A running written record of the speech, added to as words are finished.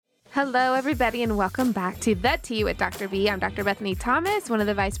Hello, everybody, and welcome back to The Tea with Dr. B. I'm Dr. Bethany Thomas, one of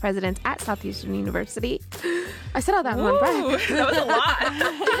the vice presidents at Southeastern University. I said all that in one breath. That was a lot.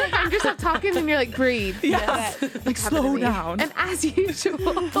 You find yourself talking and you're like, breathe. Yes. Like, slow down. And as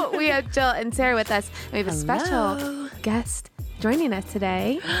usual, we have Jill and Sarah with us. And we have a special guest joining us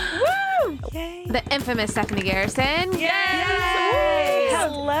today. Woo! Yay. The infamous Stephanie Garrison. Yay!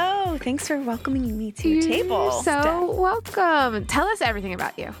 Hello. Thanks for welcoming me to your table. You're so welcome. Tell us everything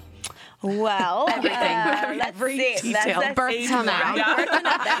about you. Well, every detail. That's birth till now.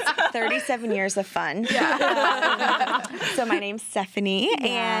 That's 37 years of fun. Yeah. So my name's Stephanie,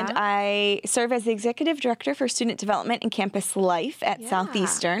 and I serve as the Executive Director for Student Development and Campus Life at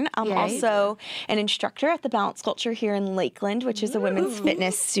Southeastern. I'm also an instructor at the Balance Culture here in Lakeland, which is a women's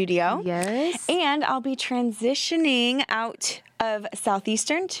fitness studio. Yes. And I'll be transitioning out of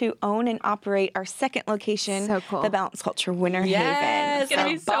Southeastern to own and operate our second location, the Balance Culture Winter Haven. It's going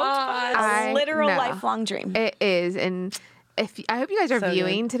to be so fun. A literal lifelong dream. It is. And I hope you guys are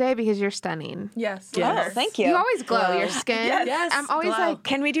viewing today because you're stunning. Yes. Oh, thank you. You always glow. Your skin. Yes. I'm always like,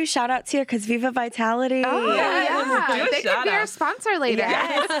 can we do shout outs here? Because Viva Vitality. oh, yeah. They could be our sponsor later.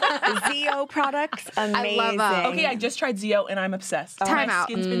 Yes. ZO products, amazing. I love them. Okay, I just tried ZO and I'm obsessed. Time My out.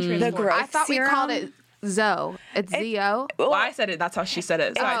 skin's been The transformed. growth I thought we serum. called it Zoe. It's Z-O. Well, I said it. That's how she said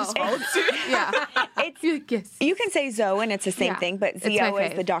it. So I just followed suit. Yeah. It's, you can say ZO and it's the same thing, but It's my ZO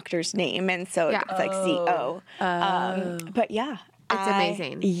is fave. the doctor's name, and so it's like ZO. But yeah. It's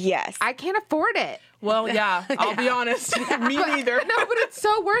amazing. Yes. I can't afford it. Well, yeah, I'll be honest. Me neither. No, but it's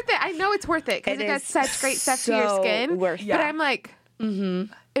so worth it. I know it's worth it because it does such great stuff to your so skin. worth it. But I'm like,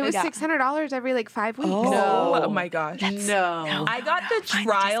 it was $600 every like 5 weeks. Oh my gosh. No. I got the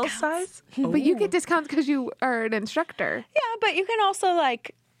trial size. But you get discounts because you are an instructor. Yeah, but you can also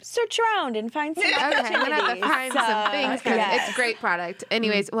like search around and find some Okay, I'm going to have to opportunities. find some things because it's a great product.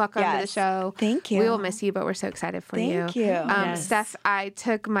 Anyways, welcome to the Yes. show. Thank you. We will miss you, but we're so excited for you. Thank you. Yes. Steph, I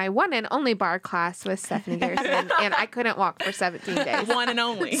took my one and only bar class with Stephanie Garrison, and I couldn't walk for 17 days. One and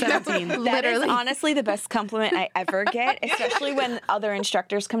only. 17. That is Literally. honestly the best compliment I ever get, especially when other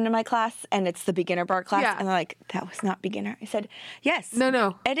instructors come to my class and it's the beginner bar class and they're like, that was not beginner. I said, yes.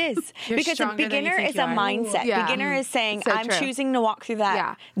 No. It is. You're Because a stronger than you beginner think is you a are. mindset. Yeah. Beginner is saying, So I'm true. choosing to walk through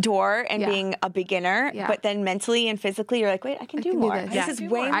that door and being a beginner, Yeah. but then mentally and physically you're like, wait, I can do more. this. This is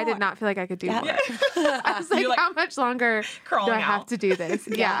way more. I did not feel like I could do more. Yeah. I was like, You're like how much longer do crawling I have out. to do this?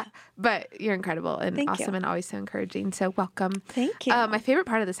 Yeah. But you're incredible and Thank awesome you. and always so encouraging. So welcome. Thank you. My favorite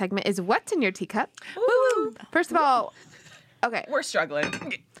part of the segment is what's in your teacup. Woo. First of all, okay, We're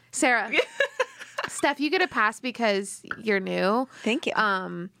struggling. Sarah, Steph, you get a pass because you're new. Thank you.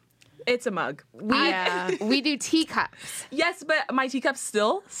 It's a mug. We do teacups. Yes, but my teacup's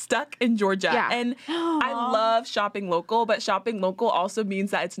still stuck in Georgia. Yeah. And I love shopping local, but shopping local also means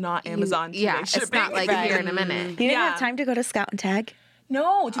that it's not Amazon Yeah, shipping. it's not like here in a minute. you didn't yeah. have time to go to Scout and Tag?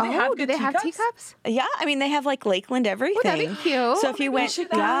 No, do they have Oh, good do they have teacups? Yeah, I mean, they have like Lakeland everything. that'd be cute. So if you went, should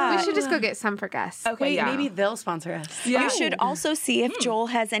We should just go get some for guests. Okay, Wait, yeah. maybe they'll sponsor us. Yeah. You should also see if Joel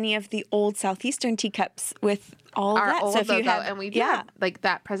has any of the old Southeastern teacups with all of Our that. old So if logo, you have, and we do have, like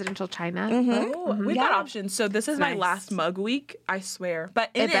that presidential china. Oh, we've got options. So this is my Nice. last mug week, I swear. But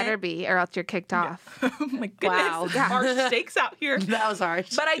in It better be, or else you're kicked off. Oh my goodness. Wow. Harsh stakes out here. That was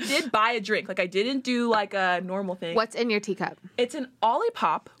harsh. But I did buy a drink. Like I didn't do like a normal thing. What's in your teacup? It's an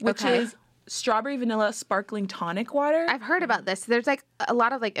Olipop, which Okay. is strawberry vanilla sparkling tonic water. I've heard about this. There's like a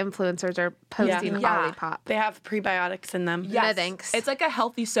lot of like influencers are posting Yeah. Olipop. They have prebiotics in them. No, thanks. It's like a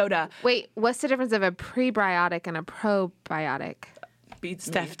healthy soda. Wait, what's the difference of a prebiotic and a probiotic? Beats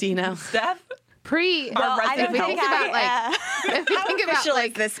Steph, do you know? Steph? Pre. Well, I if don't we think think about like, if we think about official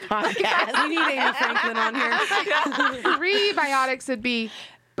like is this podcast? We need Amy Franklin on here. prebiotics would be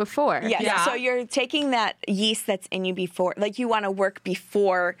before. Yes. Yeah. So you're taking that yeast that's in you before, like you want to work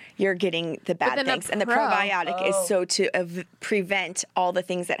before you're getting the bad then a things. And the pro- probiotic is so to prevent all the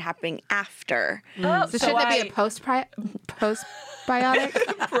things that happen after. Oh, So shouldn't it be a postbiotic?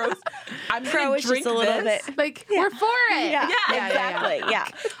 I'm Pro gonna is drink just a little this. bit. Like we're for it. Yeah, Yeah. exactly. Yeah.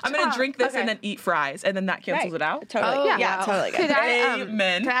 I'm gonna drink this and then eat fries, and then that cancels it out. Totally. Oh, yeah, wow. totally Could good.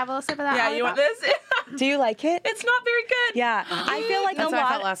 Amen. Can I have a little sip of that? Yeah, you want this? Do you like it? It's not very good. Yeah, I feel like That's a what I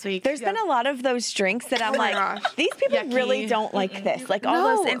lot. felt last week. There's been a lot of those drinks that I'm like, gosh. these people Yucky. really don't like this. Like all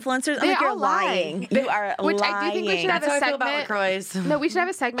No, those influencers, I'm they like, you're all lie. lying. You are Which lying. I do think we should have That's how a I feel about segment. LaCroix. No, we should have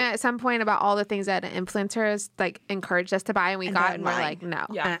a segment at some point about all the things that influencers like encouraged us to buy, and we got, they're and we're lying. like, no.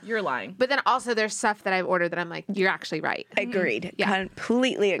 Yeah, you're lying. But then also there's stuff that I've ordered that I'm like, you're actually right. Agreed. Yeah.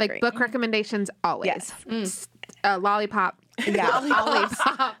 Completely agree. Like book recommendations always. Yes. Lollipop. Yeah.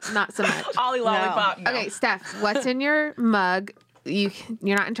 Lollipop. Not so much. Ollie Lollipop. No. Okay, Steph, what's in your mug? you're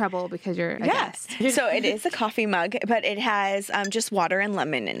not in trouble because you're a guest. So it is a coffee mug, but it has just water and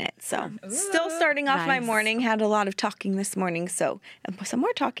lemon in it. So still starting off my morning. Had a lot of talking this morning. So some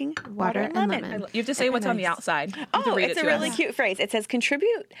more talking. Water and lemon. You have to say what's on the outside. You have to Oh, read it's it a to really us. cute phrase. It says,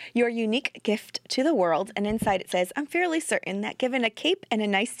 contribute your unique gift to the world. And inside it says, I'm fairly certain that given a cape and a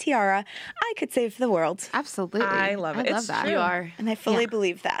nice tiara, I could save the world. Absolutely. I love it. I love It's that. true. You are. And I fully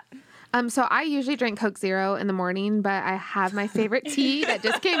believe that. So I usually drink Coke Zero in the morning, but I have my favorite tea that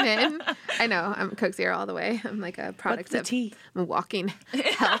just came in. I know, I'm Coke Zero all the way. I'm like a product What's the of tea? I'm a walking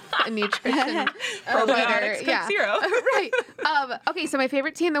health and nutrition Probiotics, leader. Coke Zero. Right. Okay, so my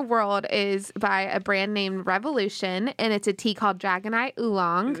favorite tea in the world is by a brand named Revolution, and it's a tea called Dragonite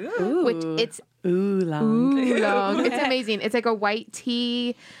Oolong, which it's Oolong. oolong. It's amazing. It's like a white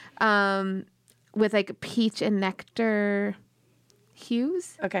tea with like peach and nectar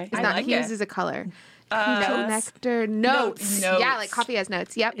hues. Okay. It's I not like hues it. is a color. Notes. Nectar notes. Notes. Yeah, like coffee has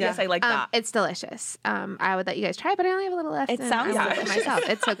notes. Yep. Yes, I like that. It's delicious. I would let you guys try it, but I only have a little left. It and sounds I will do it delicious. myself.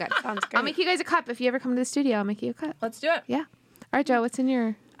 It's so good. Sounds I'll great. make you guys a cup. If you ever come to the studio, I'll make you a cup. Let's do it. Yeah. All right, Joe, what's in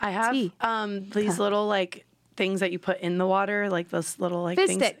your I have tea? these little like things that you put in the water, like those little like Fizz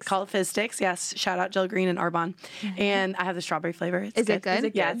things sticks. called fizz sticks. Yes, shout out Jill Green and Arbonne. And I have the strawberry flavor. It's Is it good? Is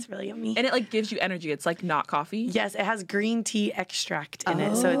it Yeah, good? it's really yummy. And it like gives you energy. It's like not coffee. Yes, it has green tea extract in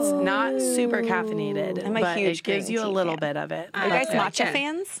it, so it's not super caffeinated. I'm a but huge it gives green you a tea little fan. bit of it. Are you guys Yeah. matcha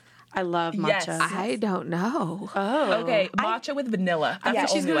fans? I love Yes. matcha. I don't know. Oh, Okay, matcha with vanilla. That's Yeah, the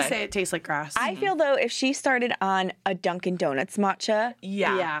She's only gonna way. say it tastes like grass. I feel though if she started on a Dunkin' Donuts matcha,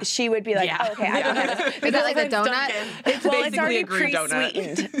 Yeah. she would be like, Yeah. oh, okay, I don't have this. Is that like a donut? It's Well, it's basically already a green donut.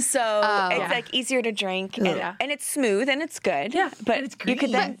 pre-sweetened, so Yeah. it's like easier to drink, and, Yeah. and it's smooth and it's good. Yeah, but and it's you could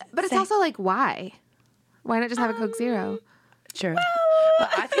green. then, But it's say- also like, why? Why not just have a Coke Zero? Sure. But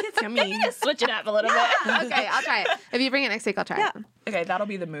I think it's yummy. Switch it up a little bit. Okay, I'll try it. If you bring it next week, I'll try it. Okay, that'll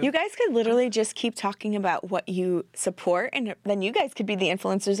be the move. You guys could literally just keep talking about what you support, and then you guys could be the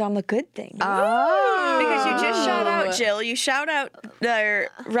influencers on the good things. Oh. Because you just shout out Jill, you shout out their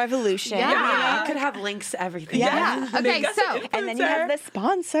Revolution. Yeah. You could have links to everything. Yeah. Okay, so And then you have the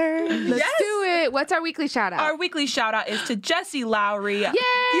sponsor. let's do it. What's our weekly shout out? Our weekly shout out is to Jessie Lowry. Yay!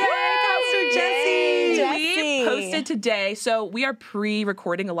 Pastor Jessie! Jessie. We posted today. So we are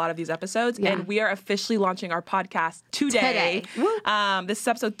pre-recording a lot of these episodes, Yeah. and we are officially launching our podcast today. This is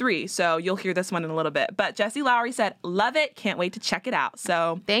episode 3, so you'll hear this one in a little bit. But Jessie Lowry said, love it. Can't wait to check it out.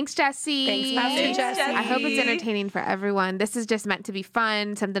 So Thanks, Jessie. Thanks, Pastor Jessie. I hope it's entertaining for everyone. This is just meant to be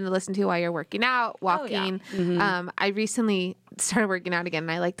fun, something to listen to while you're working out, walking. I recently started working out again,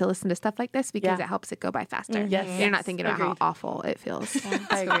 and I like to listen to stuff like this because Yeah. it helps it go by faster. Yes. You're not thinking about how Agreed. awful it feels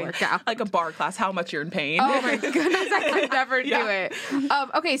I to agree. work out. like a bar class, how much you're in pain. Oh my goodness, I could never do it.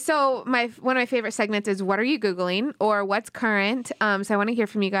 Okay, so one of my favorite segments is what are you Googling or what's current? So I want to hear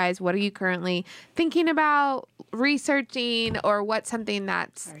from you guys. What are you currently thinking about, researching, or what's something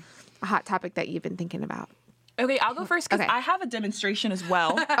that's a hot topic that you've been thinking about? Okay, I'll go first because Okay. I have a demonstration as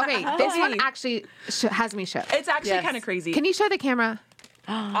well. Okay, this one actually has me shook. It's actually Yes. kind of crazy. Can you show the camera?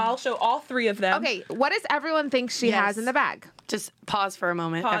 I'll show all 3 of them. Okay, what does everyone think she Yes. has in the bag? Just pause for a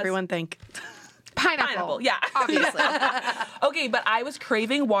moment. Pause. Everyone think. Pineapple. Yeah. Obviously. Okay, but I was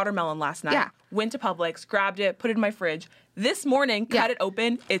craving watermelon last night. Yeah. Went to Publix, grabbed it, put it in my fridge. This morning, Yeah. cut it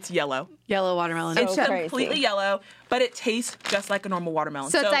open. It's yellow. Yellow watermelon. It's So crazy. completely yellow, but it tastes just like a normal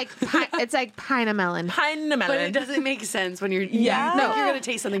watermelon. So it's like pinemelon. pinemelon. but it doesn't make sense when you're. Yeah. You No. think you're gonna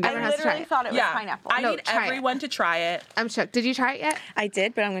taste something I Everyone different. has to try literally it. thought it was Yeah. pineapple. I No, need try it. everyone to try it. I'm shook. Did you try it yet? I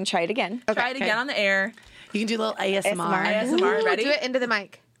did, but I'm going to try it again. Try it again on the air. You can do a little ASMR. ASMR. Ready? Do it into the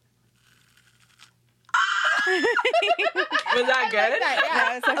mic. Was that good?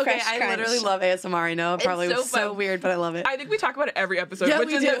 That was a Okay, fresh I crunch. literally love ASMR. I know it probably so was so fun. weird, but I love it. I think we talk about it every episode, Yeah, which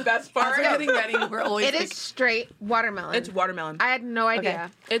we is do. the best part. As we're getting ready, we're always It like, is straight watermelon. It's watermelon. I had no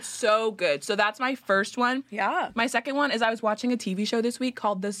idea. It's so good. So that's my first one. Yeah. My second one is I was watching a TV show this week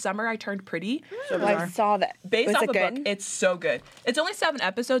called The Summer I Turned Pretty. I saw that. Based was off it a good? book. It's so good. It's only 7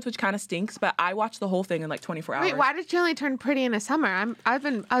 episodes, which kind of stinks, but I watched the whole thing in like 24 hours. Wait, why did you only turn pretty in the summer? I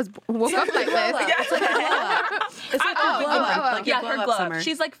was woke up like this. It's like a glow up. It's like your glow up. Like your Yeah, glow her up glow summer. up.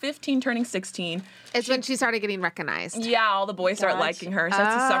 She's like 15, turning 16. It's when she started getting recognized. Yeah, all the boys start liking her. So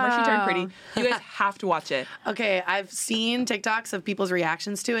it's the summer she turned pretty. You guys have to watch it. Okay, I've seen TikToks of people's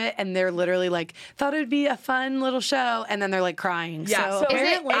reactions to it, and they're literally like, thought it would be a fun little show, and then they're like crying. Yeah, So so it's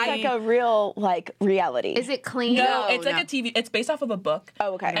apparently- like a real like reality. Is it clean? No, it's like no. a TV. It's based off of a book.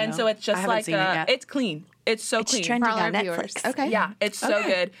 Oh, okay. And so it's I just haven't like seen it yet. it's clean. It's so It's clean. trending For all on our Netflix. viewers. Okay. Yeah, it's so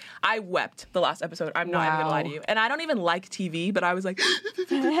good. I wept the last episode. I'm not even gonna lie to Wow. you. And I don't even like TV, but I was like,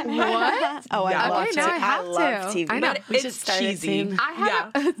 What? Oh, I Yeah. love Okay, now I have love to. TV. I know. but We should it's start it cheesy. soon. I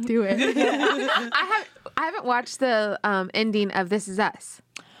haven't do it. I haven't watched the ending of This Is Us.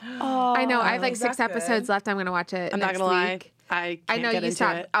 Oh, I know. I have like is 6 that episodes good? left. I'm gonna watch it. I'm not next gonna lie. week. I I can't know get you into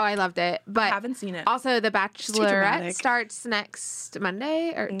stopped. it. Oh, I loved it. But haven't seen it. Also, The Bachelorette dramatic. starts next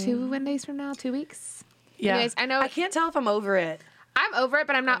Monday or 2 Mondays from now, 2 weeks. Yeah. Anyways, I know I can't tell if I'm over it. I'm over it,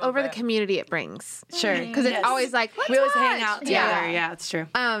 but I'm not I'm over over the it. community it brings. Sure. Because it's always like, we always hang watch? out together. Yeah. Yeah, it's true.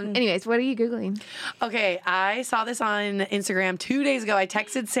 Anyways, what are you Googling? Okay, I saw this on Instagram 2 days ago. I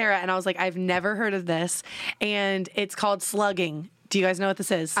texted Sarah and I was like, I've never heard of this. And it's called slugging. Do you guys know what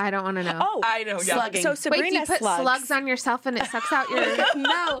this is? I don't want to know. Oh, I know. Yeah. Slugging. so Wait, Sabrina do you put slugs on yourself and it sucks out your...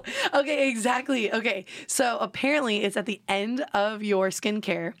 No. Okay, exactly. Okay. So apparently it's at the end of your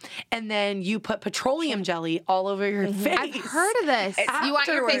skincare and then you put petroleum jelly all over your face. I've heard of this. You want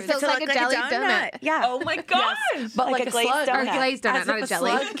your face to look To like a jelly donut. Yeah. Oh my gosh. But like a glazed slug. donut. Or glazed donut, As not if a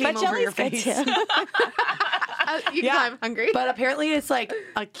jelly. slug came But over your jelly's good face. too. You can tell I'm hungry. But apparently it's like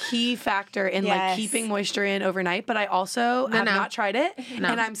a key factor in like Yes. keeping moisture in overnight. But I also have no. not tried it. No.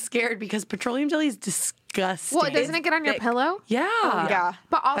 And I'm scared because petroleum jelly is disgusting. Well, doesn't it get on your thick. pillow? Yeah. Yeah.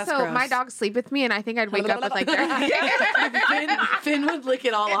 But That's also, gross. my dogs sleep with me, and I think I'd wake up with like their Finn would lick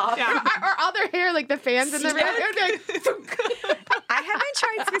it all off. or all their hair, like the fans in the room. I haven't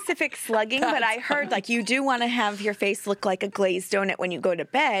tried specific slugging, but I heard like you do want to have your face look like a glazed donut when you go to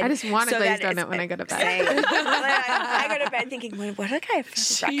bed. I just want a so glazed that donut when I go to bed. Same. I go to bed thinking, what did I have for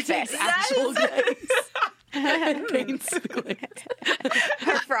She takes breakfast? actual glaze and paints the glaze.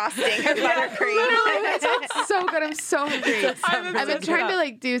 Her frosting, her buttercream. That sounds so good. I'm so hungry. I've been trying to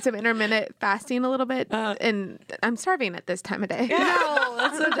like do some intermittent fasting a little bit, and I'm starving at this time of day. No,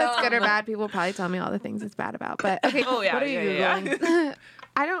 that's so That's good or bad. People probably tell me all the things it's bad about. But okay, Oh, yeah, what are you yeah, yeah. Googling?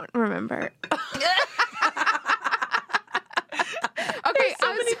 I don't remember. Okay,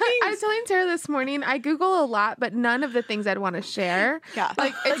 I was telling Sarah this morning, I Google a lot, but none of the things I'd want to share. Yeah.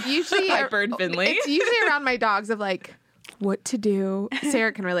 Like, it's usually... Piper and Finley. It's usually around my dogs of, like, what to do.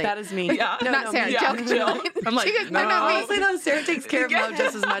 Sarah can relate. That is me. Yeah. Not Sarah. Yeah, Jill can Jill. relate. I'm like, She goes, no. no, me. Honestly, though, Sarah takes care of Mo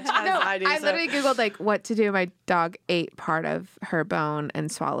just as much as I do. I so. literally Googled, like, what to do. My dog ate part of her bone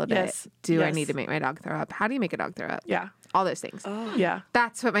and swallowed Yes. it. Do I Yes. need to make my dog throw up? How do you make a dog throw up? Yeah. All those things. Yeah.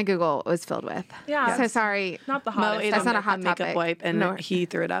 That's what my Google was filled with. Yeah. So sorry. Not the Mo hottest. ate That's a, not a hot makeup topic. wipe and No. he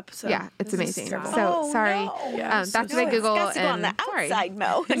threw it up. So. Yeah, it's amazing. sad. So Oh, sorry. no. Yeah, so That's what I Google. It's got to go on and the sorry. outside,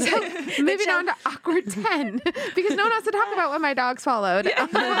 Mo. Moving on to awkward 10 because no one wants to talk about what my dog swallowed.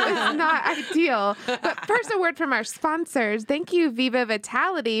 It's not ideal. But first, a word from our sponsors. Thank you, Viva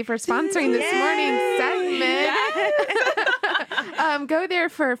Vitality, for sponsoring this morning's segment. Go there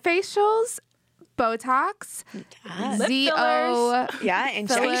for facials, Botox, ZO. Yeah, injections,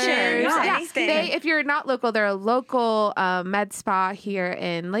 fillers. Yeah, anything. if you're not local, they're a local med spa here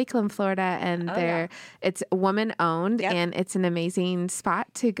in Lakeland, Florida, and it's woman owned, Yep. and it's an amazing spot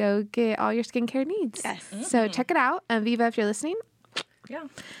to go get all your skincare needs. Yes. So check it out, Viva, if you're listening. Yeah.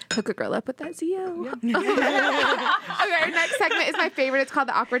 Hook a girl up with that ZO. Okay, our next segment is my favorite. It's called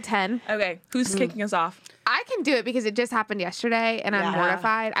the Awkward 10. Okay. Who's kicking us off? I can do it because it just happened yesterday, and I'm Yeah.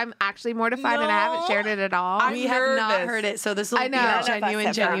 mortified. I'm actually mortified, and I haven't shared it at all. I'm We have not nervous. heard it, so this will I be know. a None of us genuine,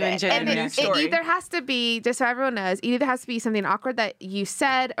 have heard it. And New it story. either has to be, just so everyone knows, it either has to be something awkward that you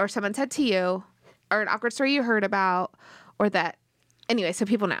said or someone said to you, or an awkward story you heard about, or that. Anyway, so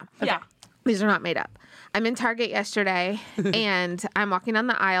people know. Yeah. These are not made up. I'm in Target yesterday and I'm walking down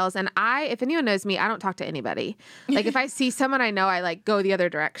the aisles, and if anyone knows me, I don't talk to anybody. Like if I see someone I know, I like go the other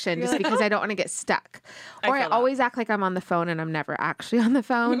direction just because I don't want to get stuck. Or I feel that. always act like I'm on the phone and I'm never actually on the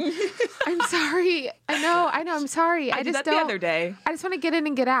phone. I'm sorry. I know, I'm sorry. I did just that the other day. I just want to get in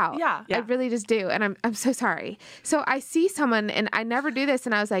and get out. Yeah. I really just do. And I'm so sorry. So I see someone, and I never do this,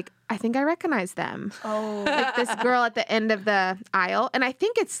 and I was like, I think I recognize them. Oh. Like this girl at the end of the aisle. And I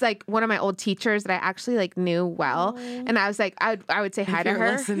think it's like one of my old teachers that I actually like knew well. And I was like, I would say hi to If you're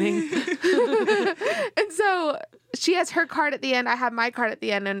her. listening. And so she has her card at the end. I have my card at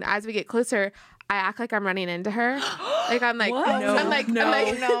the end. And as we get closer, I act like I'm running into her. Like I'm like, What? I'm like, No, I'm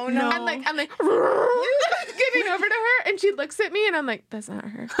like, no. I'm like getting over to her, and she looks at me, and I'm like, that's not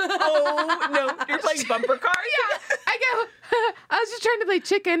her. Oh, no. You're playing bumper cars? Yeah, I go, I was just trying to play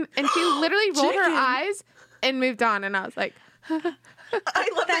chicken, and she literally rolled her Chicken. eyes and moved on, and I was like, I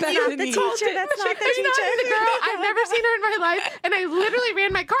love That's that. not the teacher. That's not the it's not the teacher. girl. I've never seen her in my life, and I literally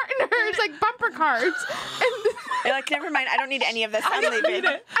ran my cart into her. It's like bumper cards. And You're like, never mind. I don't need any of this. I'm leaving.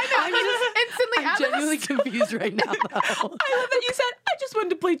 I know, like, instantly I'm out of genuinely confused right now, though. I love that you said, I just just wanted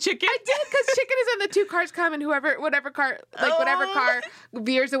to play chicken. I did, because chicken is when the two cars come and whatever car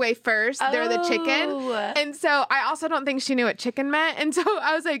veers away first, they're the chicken. And so I also don't think she knew what chicken meant. And so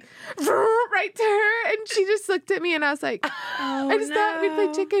I was like, right to her. And she just looked at me and I was like, I just thought we'd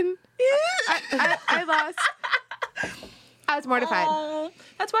play chicken. I lost. I was mortified.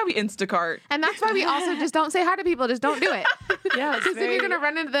 That's why we Instacart. And that's why we also just don't say hi to people. Just don't do it. Yeah, Because if you're going to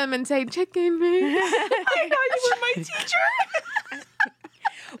run into them and say, chicken, man. I thought you were my teacher.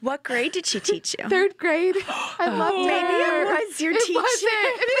 What grade did she teach you? 3rd grade. I loved her. Maybe it was your teacher.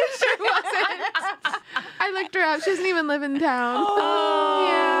 It sure wasn't. I looked her up. She doesn't even live in town.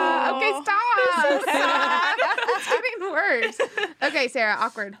 Yeah. Okay, stop. It's getting worse. Okay, Sarah,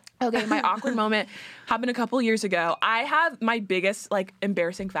 awkward. Okay, my awkward moment happened a couple years ago. I have my biggest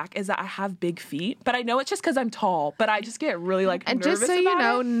embarrassing fact is that I have big feet, but I know it's just because I'm tall. But I just get really and nervous just so you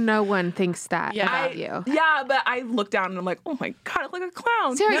know, it. no one thinks that about you. Yeah, but I look down and I'm like, oh my god, I look like a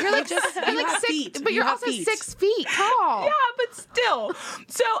clown. Sarah, you're like you have 6, feet. but you're You have also feet. 6 feet tall. Yeah, but still.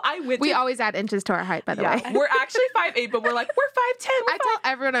 So I went. We always add inches to our height, by the way. We're actually 5'8", but we're 5'10". I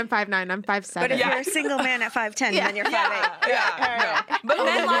tell everyone I'm 5'9". I'm 5'7". But if you're a single man at 5'10", then you're 5'8". Yeah. No. But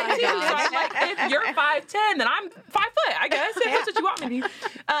men like too. So I'm like, if you're 5'10", then I'm 5 foot, I guess. If that's what you want me to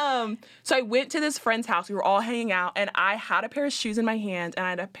be. So I went to this friend's house. We were all hanging out, and I had a pair of shoes in my hand, and I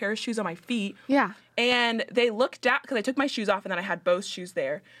had a pair of shoes on my feet. Yeah. And they looked down, because I took my shoes off, and then I had both shoes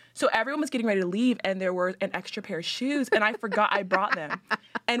there. So everyone was getting ready to leave, and there were an extra pair of shoes, and I forgot I brought them.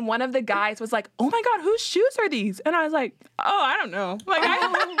 And one of the guys was like, oh my God, whose shoes are these? And I was like, oh, I don't know. Like, my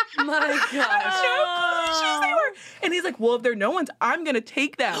gosh. I don't know whose shoes they were. And he's like, well, if they're no one's, I'm going to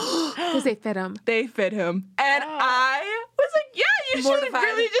take them. Because they fit him. They fit him. And I was like, yeah, you should Mortified.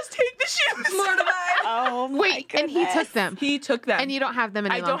 really just take the shoes. Mortified. Oh my Wait, and he took them. He took them. And you don't have them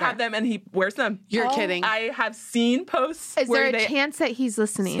any I longer. don't have them, and he wears them. You're kidding. I have seen posts Is where there a chance that he's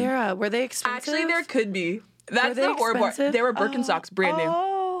listening? Sarah, were they expensive? Actually, there could be. That's they the horrible. expensive? They were Birkenstocks, brand new.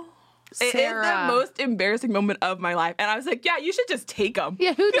 Oh. It is the Sarah. most embarrassing moment of my life, and I was like, "Yeah, you should just take them.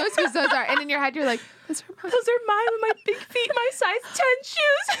 Yeah, who knows whose those are? And in your head, you're like, those are mine. Those are mine with my big feet, my size 10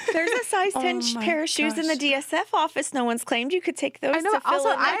 shoes." There's a size 10 my pair of shoes in the DSF office. No one's claimed. You could take those I know. to fill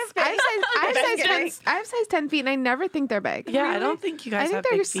Also, in that space. I have size 10 feet, and I never think they're big. Yeah, I don't think you I guys think have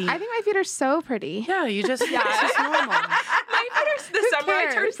they're. big feet. I think my feet are so pretty. yeah, you just, it's just normal. My feet are, the summer I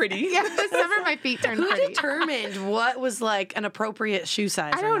turned cares? pretty. Yeah, this summer my feet turned Who pretty. determined what was like an appropriate shoe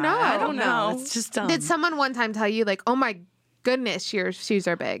size? I or don't not? know. I don't know. No. It's just dumb. Did someone one time tell you, like, oh my goodness, your shoes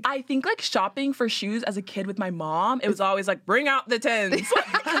are big? I think shopping for shoes as a kid with my mom, it was always bring out the 10s.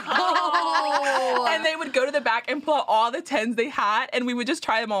 Oh. And they would go to the back and pull out all the 10s they had, and we would just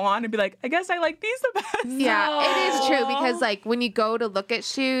try them all on and be like, I guess I like these the best. Yeah, it is true because when you go to look at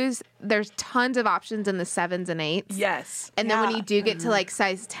shoes, there's tons of options in the 7s and 8s. Yes. And then when you do get to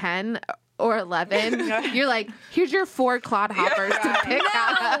size 10 or 11, you're like, here's your 4 clod hoppers to pick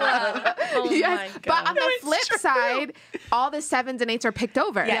out of. Oh Yes. my But on No, the it's flip true. side, all the 7s and 8s are picked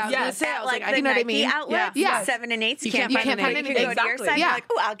over. Yeah, I was gonna Yes. say, I At was like, the you know what I Nike mean? outlets, Yeah. 7 and 8s You can't find find them. anything. You can go to your Exactly. side and Yeah. be like,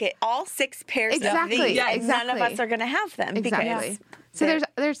 oh, I'll get all 6 pairs Exactly. of these. Yeah, And none of exactly. us are going to have them. Exactly. Because So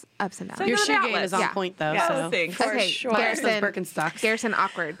there's ups and downs. your go to shoe the game is outlets. on point though. Yeah. So. Thanks. For Okay, sure. Those Garrison, Birkenstocks. Garrison,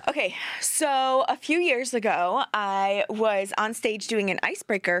 awkward. Okay, so a few years ago, I was on stage doing an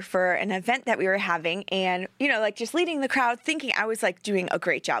icebreaker for an event that we were having, and just leading the crowd, thinking I was doing a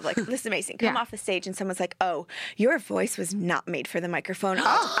great job. This is amazing. Come Yeah. off the stage, and someone's like, "Oh, your voice was not made for the microphone.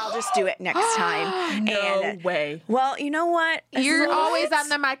 I'll just do it next time." No way. Well, you know what? You're What? always on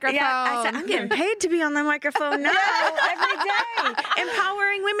the microphone. Yeah, I said I'm getting paid to be on the microphone now every day,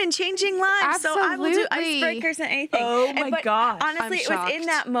 empowering women, changing lives. So I will do Absolutely. icebreakers and anything. Oh my but gosh. Honestly, I'm it was in shocked.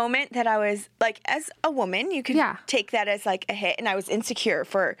 that moment that I was as a woman, you could Yeah. take that as a hit, and I was insecure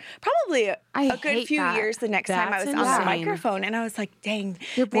for probably a I good hate few that. years. The next time I was That's on the insane. microphone, and I was like, dang,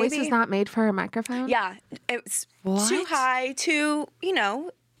 Your voice maybe, is not made for a microphone? Yeah, it was too What? high, too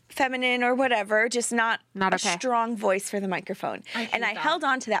feminine or whatever, just not Not a okay. strong voice for the microphone. And I held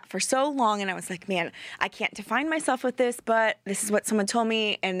on to that for so long, and I was like, man, I can't define myself with this, but this is what someone told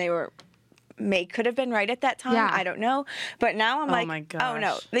me, and they could have been right at that time. Yeah. I don't know. But now I'm Oh like, my oh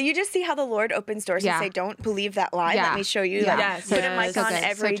no. gosh. You just see how the Lord opens doors Yeah. and say, don't believe that lie. Yeah. Let me show you. Yeah. Yes. Put a Yes. mic So on good.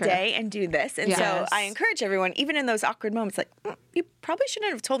 every So day true. and do this. And Yes. so I encourage everyone, even in those awkward moments, you probably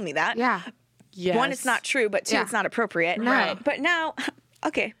shouldn't have told me that. Yeah. Yes. One, it's not true, but two, Yeah. it's not appropriate. No. Right. But now,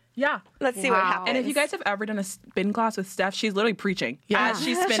 okay, Yeah. let's see what Wow. happens. And if you guys have ever done a spin class with Steph, she's literally preaching Yeah. as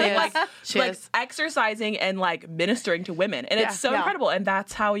she's She spinning, is. She is. exercising and ministering to women, and it's so Yeah. incredible. And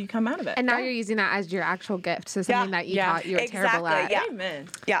that's how you come out of it. And now you're using that as your actual gift. So something that you thought you were terrible exactly, at. yeah. Amen.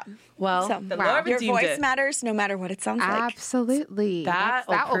 Yeah. Well, So, The Lord your redeemed voice it. matters no matter what it sounds like. Absolutely. That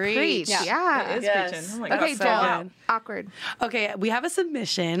will preach. Yeah. It is Yes. preaching. Oh my God. Okay, so Jill. good. Awkward. Okay, we have a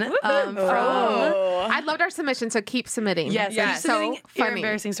submission from I loved our submission, so keep submitting. Yes, Yeah. keep submitting So your funny.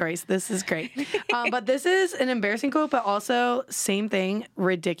 embarrassing stories. This is great. But this is an embarrassing quote, but also same thing,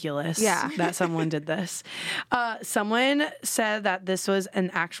 ridiculous. Yeah. That someone did this. Someone said that this was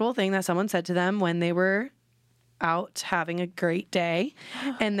an actual thing that someone said to them when they were out having a great day,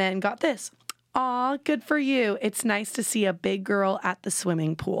 and then got this. Aw, good for you. It's nice to see a big girl at the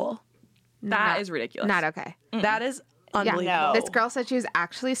swimming pool. That is ridiculous. Not okay. That is unbelievable. No. This girl said she was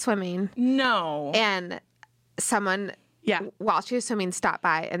actually swimming, No. and someone, Yeah. while she was swimming, stopped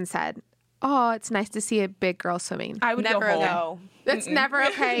by and said, "Oh, it's nice to see a big girl swimming." I would Never go home. No. That's never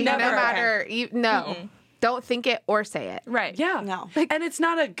okay. Never no okay. matter. No. Don't think it or say it. Right. Yeah. No. And it's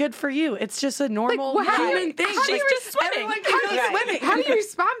not a good for you. It's just a normal Like, how do human you- thing. how do She's you just swimming. Everyone can go Right. swimming. How do you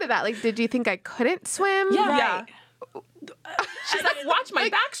respond to that? Like, did you think I couldn't swim? Yeah. Yeah. She's like, watch my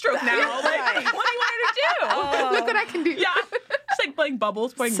backstroke now. Like, what do you want her to do? Look what I can do. Yeah. She's like playing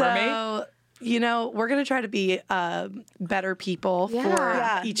bubbles, playing mermaid. So, we're going to try to be better people Yeah. for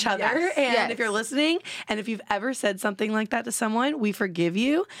Yeah. each other. Yes. And Yes. if you're listening, and if you've ever said something like that to someone, we forgive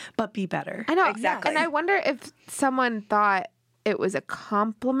you, but be better. I know. Exactly. And I wonder if someone thought it was a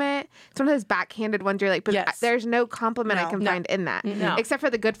compliment. It's one of those backhanded ones you're like, but Yes. there's no compliment I No. can find in that. No. Except for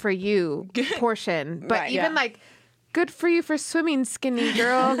the good for you portion. But Right. even Yeah. like, good for you for swimming, skinny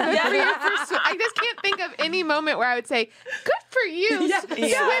girl. Good for you for swimming. I just can't think of any moment where I would say, good for you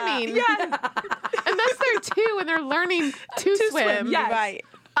swimming. Yeah. Unless they're two and they're learning to swim. Yes. Right.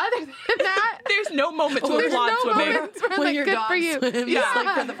 Other than that, There's no moment to there's applaud no swimming. moments where I'm When like, your good dog for you. swims,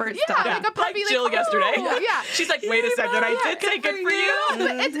 like, for the first yeah, time. like a puppy, Like Jill oh, yesterday. Yeah. She's like, wait a second, I did say good for you.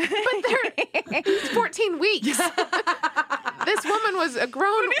 But it's 14 weeks. This woman was a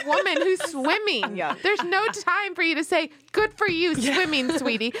grown woman who's swimming. Yeah. There's no time for you to say, good for you swimming,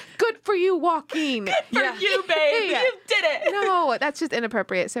 sweetie. Good for you walking. For you, babe. Yeah. You did it. No, that's just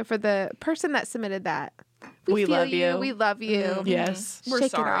inappropriate. So for the person that submitted that, We feel love you. We love you. Yes. We're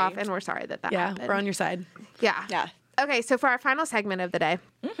Shake sorry. it off, and we're sorry that Yeah, happened. we're on your side. Yeah. Yeah. Okay, so for our final segment of the day,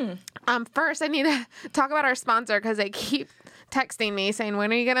 first I need to talk about our sponsor because they keep texting me saying,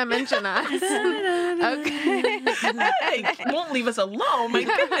 "When are you gonna mention us?" Okay. Hey, won't leave us alone. My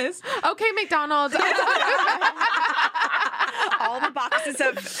goodness. Okay, McDonald's. All the boxes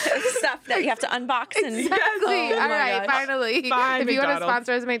of stuff that you have to unbox and Exactly. Oh All my right, gosh. finally. Bye, if you want to McDonald's.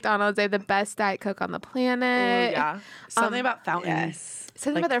 sponsor us, McDonald's, they have the best Diet Coke on the planet. Yeah. Something about fountain. yes.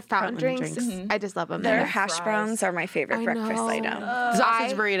 Something Like about their fountain fountain drinks. drinks. I just love them. Their They're hash fries. browns are my favorite I breakfast know. item.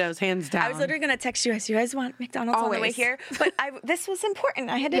 Sausage burritos, hands down. I was literally going to text you guys. You guys want McDonald's on the way Always. here? But this was important.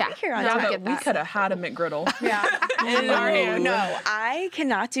 I had to Yeah. be here on Yeah, I time. get but we that. could have had a McGriddle. Yeah. In our hand. No, I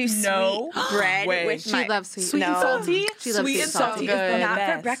cannot do No sweet bread way. with She my... loves sweet. Sweet and No. salty? She loves Sweet sweet and salty. salty So is good. the Not for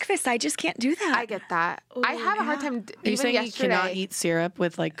best. breakfast. I just can't do that. I get that. I have a hard time. Are you Even saying yesterday, you cannot eat syrup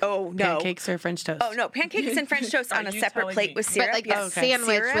with like Oh, no. pancakes or French toast? Oh, no. Pancakes and French toast on Are a you separate telling plate me? with but syrup. like yes. a sandwich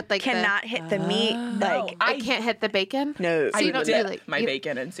Syrup with like cannot hit the meat. Like, I can't hit the bacon. no. So you don't do dip like my you,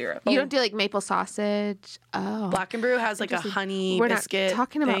 bacon and syrup. You don't do like maple sausage. Oh, Black and Brew has like a honey we're biscuit not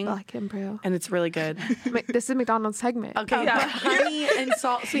talking about thing, Black and Brew. and it's really good. This is McDonald's segment. Okay, Yeah. but honey and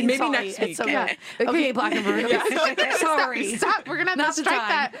salt, sweet Maybe and salty. next week. It's so Yeah. good. Okay, Black and Brew. Sorry. Stop. We're gonna have Not to the strike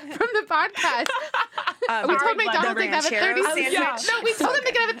time. that from the podcast. Sorry, We told McDonald's they Black could have a Ranchero 30 sandwich. Yeah. No, we told them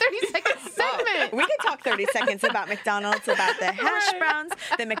they could have a 30-second segment. We could talk 30 seconds about McDonald's, about the hash browns,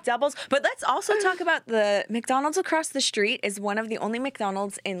 the McDoubles, but let's also talk about the McDonald's across the street is one of the only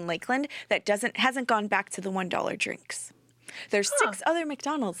McDonald's in Lakeland that hasn't gone back to the $1 drinks. There's 6 other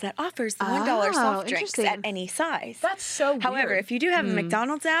McDonald's that offers the $1 Oh, soft drinks at interesting. any size. That's so weird. However, if you do have a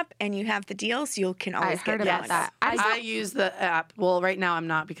McDonald's app and you have the deals, you can I always heard get about those. that. I use the app. Well, right now I'm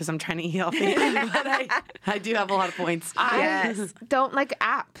not because I'm trying to eat healthy, but I do have a lot of points. Yes. I don't like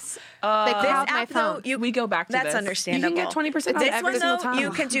apps. They This cloud my app, though, phone. we go back to That's this. understandable. You can get 20% off This every one, single though, time.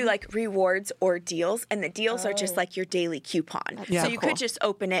 you can do like rewards or deals, and the deals are just like your daily coupon. Yeah. So you cool. could just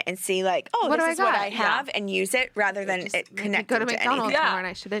open it and see like, oh, What do this I is what got? I have, and use it rather than it connecting Go to McDonald's anything. more, and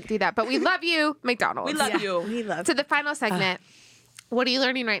I shouldn't do that. But we love you, McDonald's. We love you. We love. So the final segment. What are you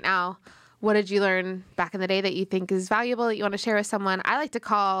learning right now? What did you learn back in the day that you think is valuable that you want to share with someone? I like to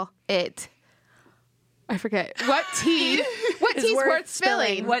call it. I forget what tea. What tea's worth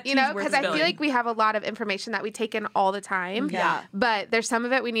spilling? What You know, tea's worth because I feel spilling? like we have a lot of information that we take in all the time. Yeah. But there's some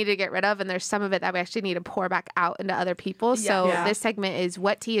of it we need to get rid of, and there's some of it that we actually need to pour back out into other people. So Yeah. this segment is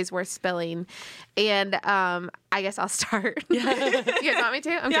what tea is worth spilling, and I guess I'll start. You guys want me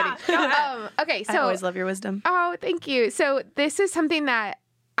to? I'm Yeah, kidding. go ahead. Okay, so I always love your wisdom. oh, thank you. So this is something that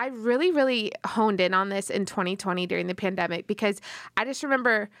I really, really honed in on this in 2020 during the pandemic, because I just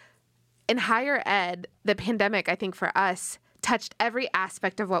remember in higher ed, the pandemic, I think for us, touched every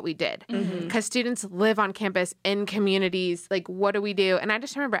aspect of what we did, because students live on campus in communities. Like, what do we do? And I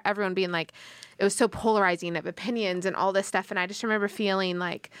just remember everyone being like, it was so polarizing of opinions and all this stuff. And I just remember feeling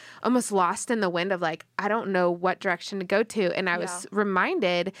like almost lost in the wind of like, I don't know what direction to go to. And I was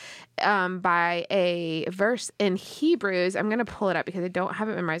reminded by a verse in Hebrews. I'm going to pull it up because I don't have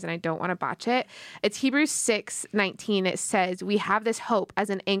it memorized and I don't want to botch it. It's Hebrews 6:19. It says, we have this hope as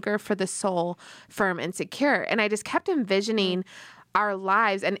an anchor for the soul, firm and secure. And I just kept envisioning our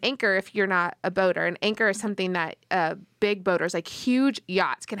lives. An anchor, if you're not a boater, an anchor is something that big boaters, like huge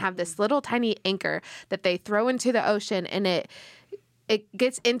yachts, can have this little tiny anchor that they throw into the ocean, and it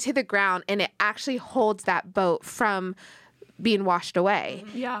gets into the ground and it actually holds that boat from being washed away.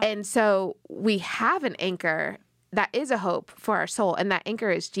 Yeah. And so we have an anchor that is a hope for our soul, and that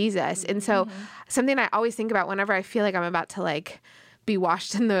anchor is Jesus. And so something I always think about whenever I feel like I'm about to like be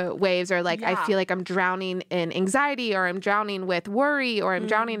washed in the waves, or like I feel like I'm drowning in anxiety, or I'm drowning with worry, or I'm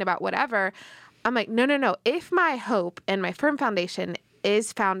drowning about whatever, I'm like, no. If my hope and my firm foundation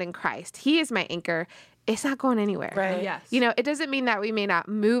is found in Christ, He is my anchor, it's not going anywhere. Right. Yes. You know, it doesn't mean that we may not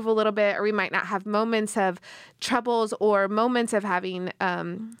move a little bit, or we might not have moments of troubles or moments of having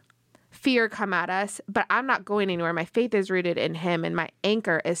fear come at us, but I'm not going anywhere. My faith is rooted in Him, and my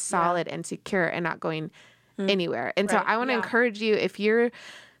anchor is solid and secure and not going anywhere. And so I want to encourage you, if you're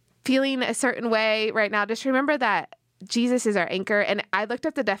feeling a certain way right now, just remember that Jesus is our anchor. And I looked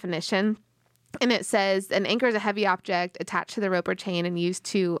up the definition, and it says an anchor is a heavy object attached to the rope or chain and used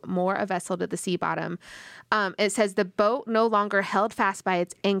to moor a vessel to the sea bottom. It says the boat no longer held fast by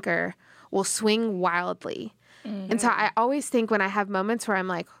its anchor will swing wildly. And so I always think when I have moments where I'm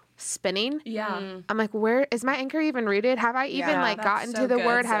like spinning, I'm like, where is my anchor even rooted? Have I even gotten to the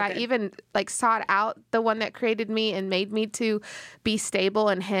word? Have I even like sought out the one that created me and made me to be stable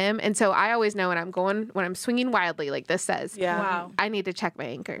in Him? And so I always know when I'm swinging wildly, like this says, I need to check my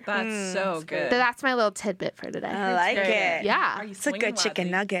anchor. That's so good. So that's my little tidbit for today. I like it. Yeah. It's a good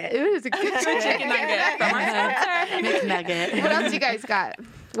chicken nugget. It is a good chicken nugget from our sponsor. McNugget. What else you guys got?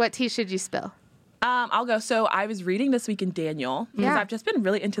 What tea should you spill? I'll go. So I was reading this week in Daniel, because I've just been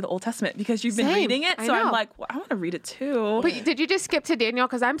really into the Old Testament because you've been reading it. So I'm like, well, I want to read it too. But did you just skip to Daniel?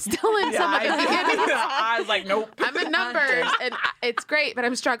 Because I'm still in some of the beginning. I was like, nope. I'm in Numbers, and it's great, but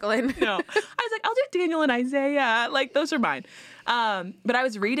I'm struggling. No. I was like, I'll do Daniel and Isaiah. Like, those are mine. But I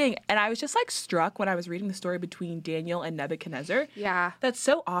was reading, and I was just like struck when I was reading the story between Daniel and Nebuchadnezzar. Yeah. That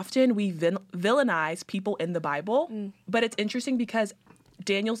so often we villainize people in the Bible, but it's interesting because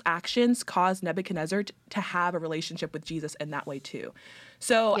Daniel's actions caused Nebuchadnezzar to have a relationship with Jesus in that way too.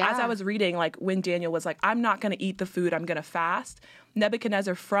 So as I was reading, like when Daniel was like, I'm not going to eat the food, I'm going to fast,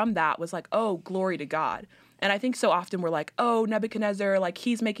 Nebuchadnezzar from that was like, oh, glory to God. And I think so often we're like, oh, Nebuchadnezzar, like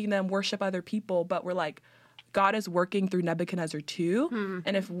he's making them worship other people, but we're like, God is working through Nebuchadnezzar too.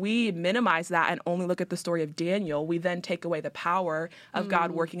 And if we minimize that and only look at the story of Daniel, we then take away the power of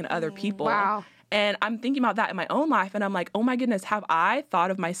God working in other people. Wow. And I'm thinking about that in my own life, and I'm like, oh my goodness, have I thought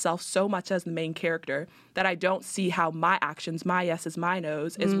of myself so much as the main character that I don't see how my actions, my yeses, my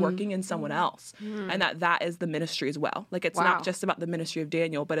nos, is working in someone else, and that is the ministry as well. Like, it's not just about the ministry of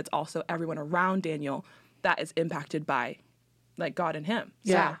Daniel, but it's also everyone around Daniel that is impacted by, like, God and him.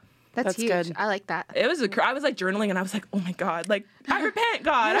 Yeah. That's huge. Good. I like that. It was I was like journaling, and I was like, oh my God, like, I repent,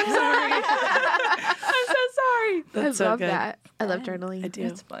 God. I'm sorry. I'm so sorry. That's I so love good. that. I love journaling. I do.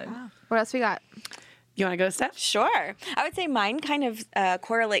 It's fun. Wow. What else we got? You want to go, Steph? Sure. I would say mine kind of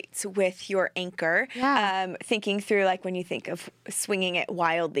correlates with your anchor. Yeah. Thinking through, like, when you think of swinging it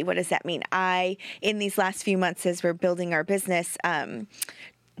wildly, what does that mean? In these last few months as we're building our business,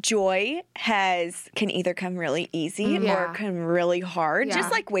 joy can either come really easy or come really hard,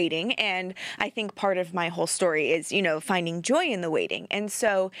 just like waiting. And I think part of my whole story is, finding joy in the waiting. And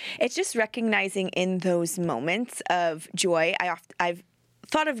so it's just recognizing in those moments of joy. I've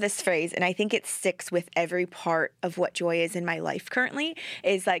thought of this phrase, and I think it sticks with every part of what joy is in my life currently,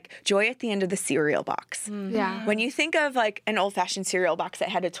 is like joy at the end of the cereal box. Yeah. When you think of like an old-fashioned cereal box that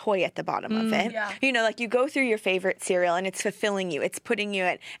had a toy at the bottom of it, like you go through your favorite cereal and it's fulfilling you, it's putting you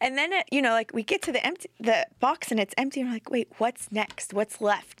in, and then like we get to the box and it's empty and we're like, wait, what's next? What's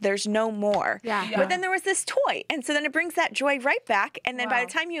left? There's no more. Yeah. But then there was this toy, and so then it brings that joy right back, and then by the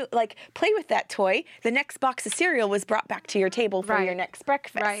time you like play with that toy, the next box of cereal was brought back to your table for your next breakfast.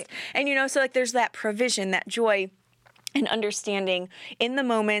 Right. And so like there's that provision, that joy and understanding in the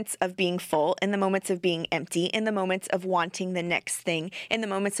moments of being full, in the moments of being empty, in the moments of wanting the next thing, in the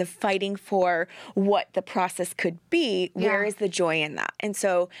moments of fighting for what the process could be, where is the joy in that? And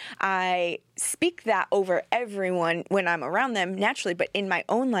so I speak that over everyone when I'm around them naturally, but in my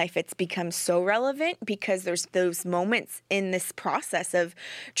own life, it's become so relevant because there's those moments in this process of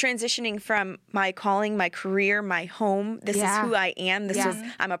transitioning from my calling, my career, my home. This is who I am.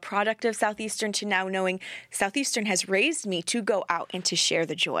 I'm a product of Southeastern, to now knowing Southeastern has raised me to go out and to share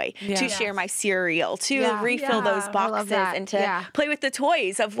the joy, to share my cereal, to refill those boxes and to play with the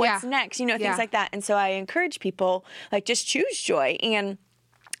toys of what's next, things like that. And so I encourage people, like, just choose joy. And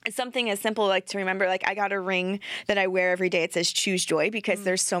something as simple like to remember, like, I got a ring that I wear every day. It says choose joy, because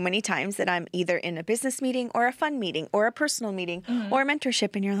there's so many times that I'm either in a business meeting or a fun meeting or a personal meeting or a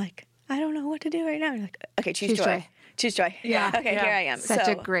mentorship, and you're like, I don't know what to do right now. You're like, okay, choose joy. Choose joy. Yeah. Okay, here I am. Such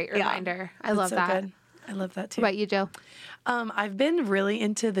a great reminder. I love that. Good. I love that too. What about you, Jill? I've been really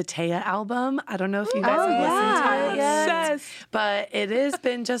into the Taya album. I don't know if you guys have listened to it yet. Yes. But it has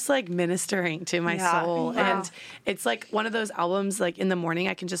been just like ministering to my soul. Yeah. And it's like one of those albums, like in the morning,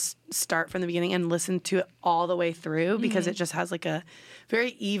 I can just start from the beginning and listen to it all the way through because it just has like a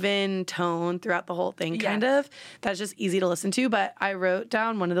very even tone throughout the whole thing, kind of. That's just easy to listen to. But I wrote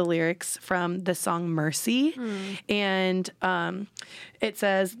down one of the lyrics from the song Mercy. And it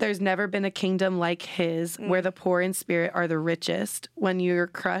says, there's never been a kingdom like his where the poor in spirit are the richest. When you're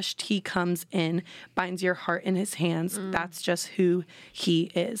crushed, he comes in, binds your heart in his hands. That's just who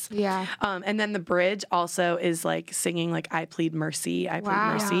he is. Yeah. And then the bridge also is like singing like, I plead mercy, I plead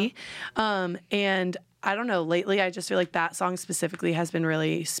mercy. And I don't know, lately I just feel like that song specifically has been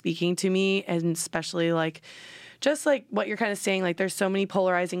really speaking to me, and especially like just like what you're kind of saying, like there's so many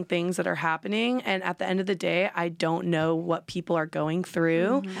polarizing things that are happening. And at the end of the day, I don't know what people are going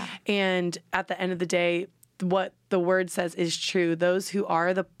through. And at the end of the day, what the word says is true. Those who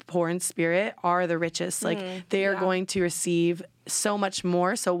are the poor in spirit are the richest. Like they are going to receive so much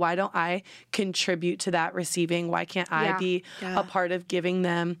more. So why don't I contribute to that receiving? Why can't I be a part of giving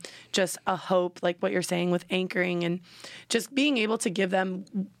them just a hope, like what you're saying with anchoring, and just being able to give them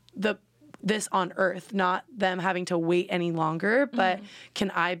this on earth, not them having to wait any longer, but can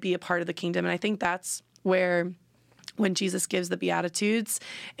I be a part of the kingdom? And I think that's where when Jesus gives the Beatitudes,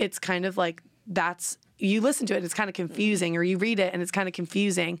 it's kind of like you listen to it, it's kind of confusing, or you read it and it's kind of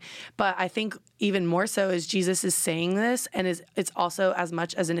confusing. But I think even more so is Jesus is saying this, and it's also as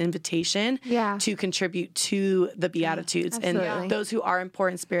much as an invitation to contribute to the Beatitudes. And those who are in poor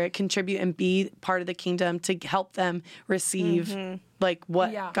in spirit contribute and be part of the kingdom to help them receive like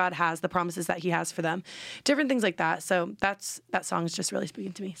what God has, the promises that he has for them, different things like that. So that song is just really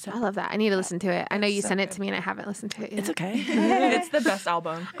speaking to me. So I love that. I need to listen to it. I know you sent it to me and I haven't listened to it yet. It's okay. It's the best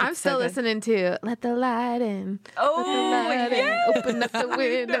album. I'm still listening to Let the Light In. Oh, let the light in. Open up the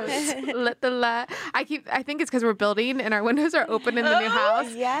windows. Let the light. I think it's because we're building and our windows are open in the new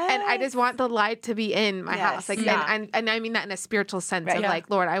house. Yes. And I just want the light to be in my house. Like, and I mean that in a spiritual sense of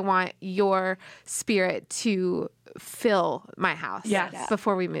like, Lord, I want your spirit to fill my house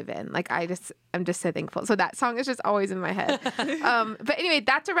before we move in. Like I'm just so thankful. So that song is just always in my head. But anyway,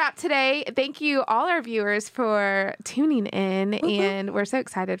 that's a wrap today. Thank you all our viewers for tuning in. And we're so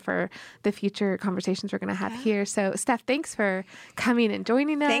excited for the future conversations we're going to have here. So Steph, thanks for coming and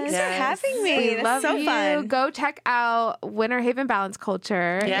joining us. Thanks for having me. We love so you. Fun. Go check out Winter Haven Balance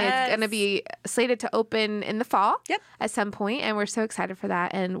Culture. It's going to be slated to open in the fall at some point, and we're so excited for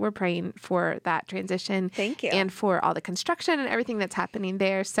that. And we're praying for that transition. Thank you. And for all the construction and everything that's happening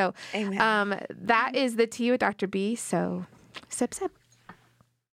there. So that is the tea with Dr. B. So sip, sip.